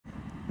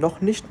Noch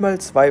nicht mal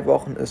 2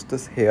 Wochen ist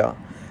es her,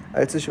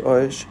 als ich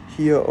euch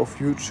hier auf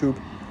YouTube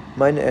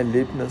meine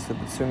Erlebnisse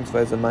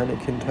bzw. meine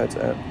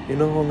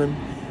Kindheitserinnerungen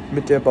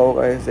mit der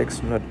Baureihe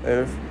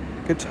 611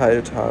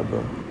 geteilt habe.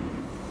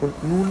 Und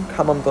nun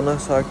kam am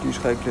Donnerstag die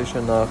schreckliche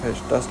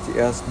Nachricht, dass die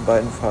ersten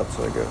beiden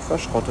Fahrzeuge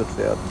verschrottet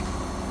werden.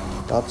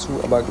 Dazu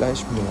aber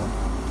gleich mehr.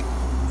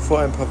 Vor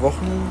ein paar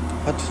Wochen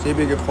hat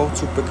DB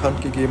Gebrauchtzug bekannt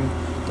gegeben,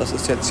 dass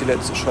es jetzt die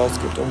letzte Chance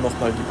gibt, um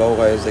nochmal die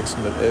Baureihe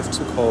 611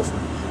 zu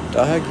kaufen.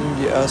 Daher gingen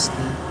die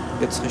ersten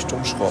jetzt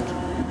Richtung Schrott.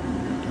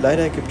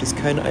 Leider gibt es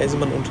kein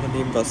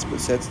Eisenbahnunternehmen, was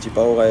bis jetzt die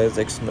Baureihe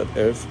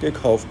 611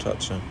 gekauft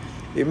hatte.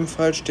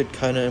 Ebenfalls steht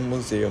keiner im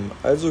Museum,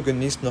 also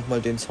genießt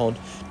nochmal den Sound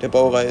der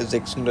Baureihe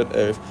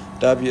 611,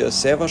 da wir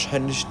es sehr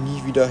wahrscheinlich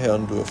nie wieder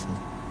hören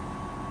dürfen.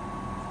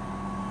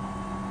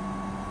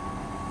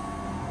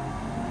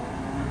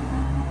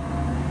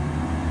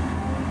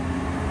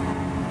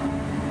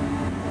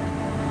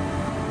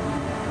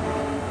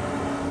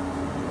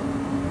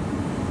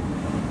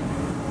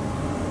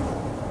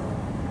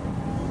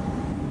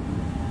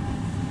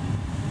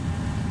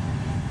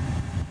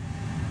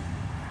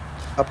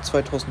 Ab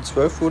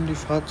 2012 wurden die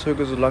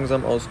Fahrzeuge so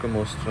langsam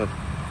ausgemustert.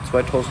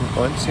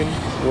 2019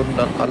 wurden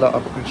dann alle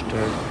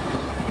abgestellt.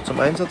 Zum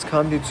Einsatz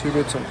kamen die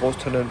Züge zum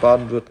Großteil in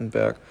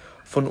Baden-Württemberg.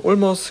 Von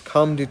Ulm aus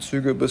kamen die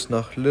Züge bis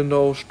nach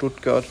Lindau,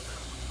 Stuttgart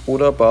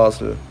oder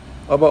Basel.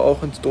 Aber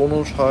auch ins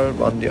Donautal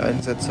waren die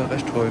Einsätze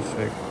recht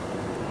häufig.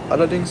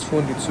 Allerdings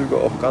fuhren die Züge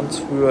auch ganz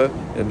früher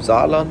im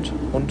Saarland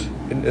und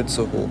in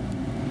Itzehoe.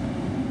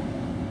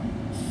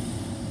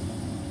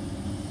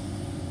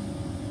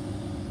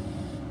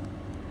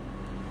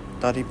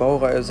 Da die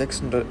Baureihe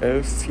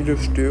 611 viele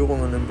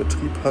Störungen im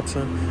Betrieb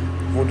hatte,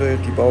 wurde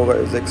die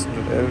Baureihe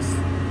 611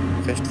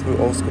 recht früh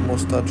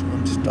ausgemustert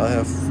und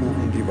daher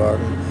fuhren die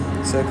Wagen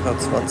ca.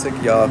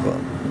 20 Jahre.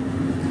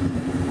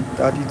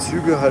 Da die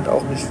Züge halt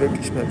auch nicht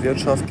wirklich mehr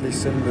wirtschaftlich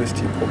sind durch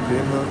die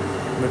Probleme,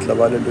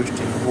 mittlerweile durch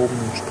den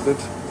gehobenen Sprit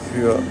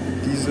für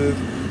Diesel,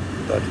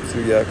 da die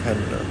Züge ja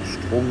keinen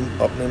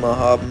Stromabnehmer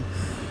haben,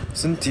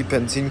 sind die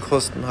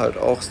Benzinkosten halt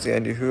auch sehr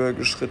in die Höhe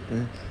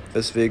geschritten,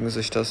 weswegen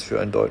sich das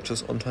für ein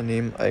deutsches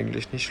Unternehmen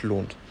eigentlich nicht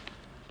lohnt.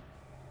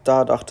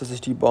 Da dachte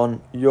sich die Bahn,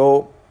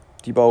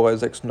 die Baureihe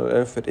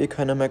 611 wird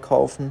keiner mehr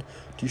kaufen,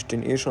 die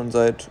stehen schon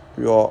seit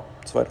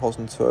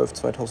 2012,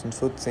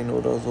 2014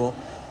 oder so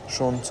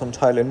schon zum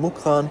Teil in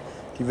Mukran,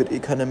 die wird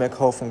keiner mehr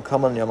kaufen,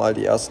 kann man ja mal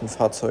die ersten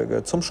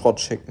Fahrzeuge zum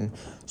Schrott schicken.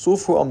 So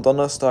fuhr am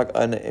Donnerstag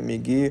eine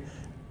MEG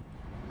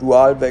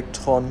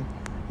Dual-Vectron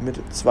mit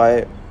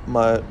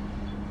zweimal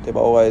der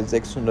Baureihe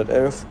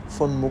 611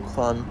 von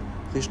Mukran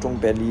Richtung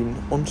Berlin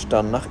und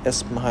dann nach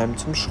Espenheim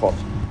zum Schrott.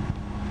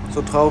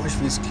 So traurig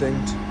wie es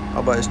klingt,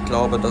 aber ich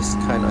glaube, dass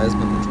kein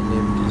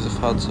Eisenbahnunternehmen diese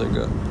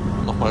Fahrzeuge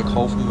nochmal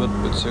kaufen wird,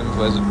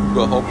 beziehungsweise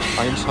überhaupt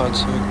ein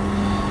Fahrzeug.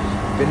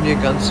 Wenn wir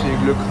ganz viel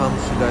Glück haben,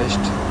 vielleicht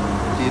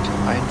geht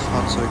ein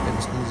Fahrzeug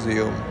ins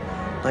Museum.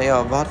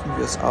 Naja, warten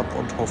wir es ab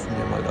und hoffen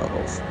wir mal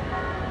darauf.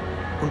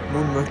 Und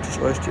nun möchte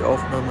ich euch die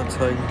Aufnahme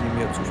zeigen, die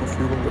mir zur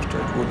Verfügung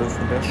gestellt wurde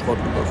von der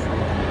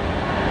Schrottüberführung.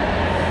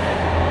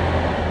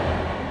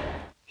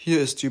 Hier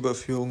ist die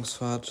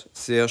Überführungsfahrt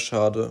sehr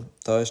schade,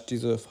 da ich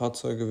diese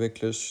Fahrzeuge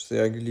wirklich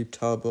sehr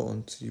geliebt habe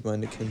und sie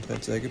meine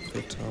Kindheit sehr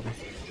geprägt haben.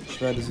 Ich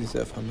werde sie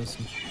sehr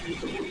vermissen.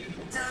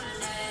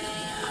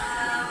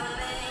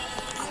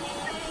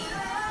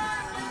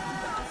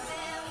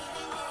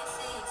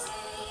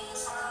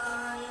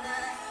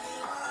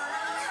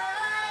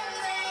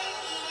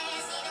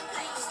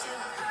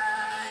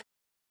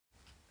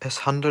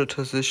 Es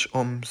handelte sich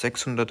um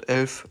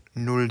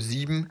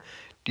 611-07.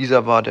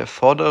 Dieser war der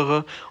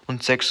vordere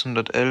und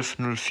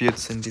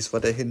 611-014, dies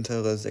war der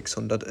hintere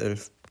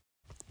 611.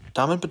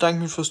 Damit bedanke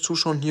ich mich fürs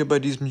Zuschauen hier bei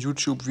diesem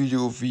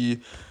YouTube-Video,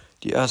 wie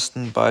die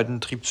ersten beiden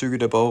Triebzüge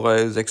der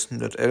Baureihe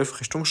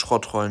 611 Richtung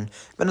Schrott rollen.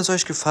 Wenn es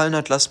euch gefallen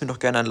hat, lasst mir doch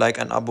gerne ein Like,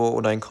 ein Abo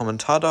oder einen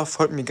Kommentar da.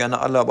 Folgt mir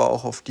gerne alle, aber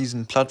auch auf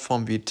diesen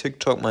Plattformen wie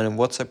TikTok, meinem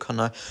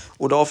WhatsApp-Kanal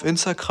oder auf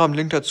Instagram.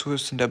 Link dazu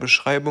ist in der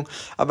Beschreibung.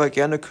 Aber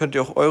gerne könnt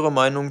ihr auch eure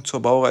Meinung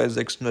zur Baureihe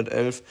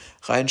 611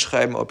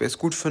 reinschreiben, ob ihr es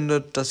gut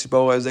findet, dass die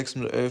Baureihe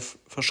 611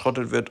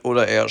 verschrottet wird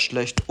oder eher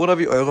schlecht oder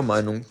wie eure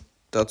Meinung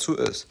dazu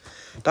ist.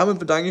 Damit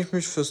bedanke ich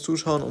mich fürs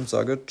Zuschauen und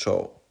sage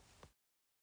ciao.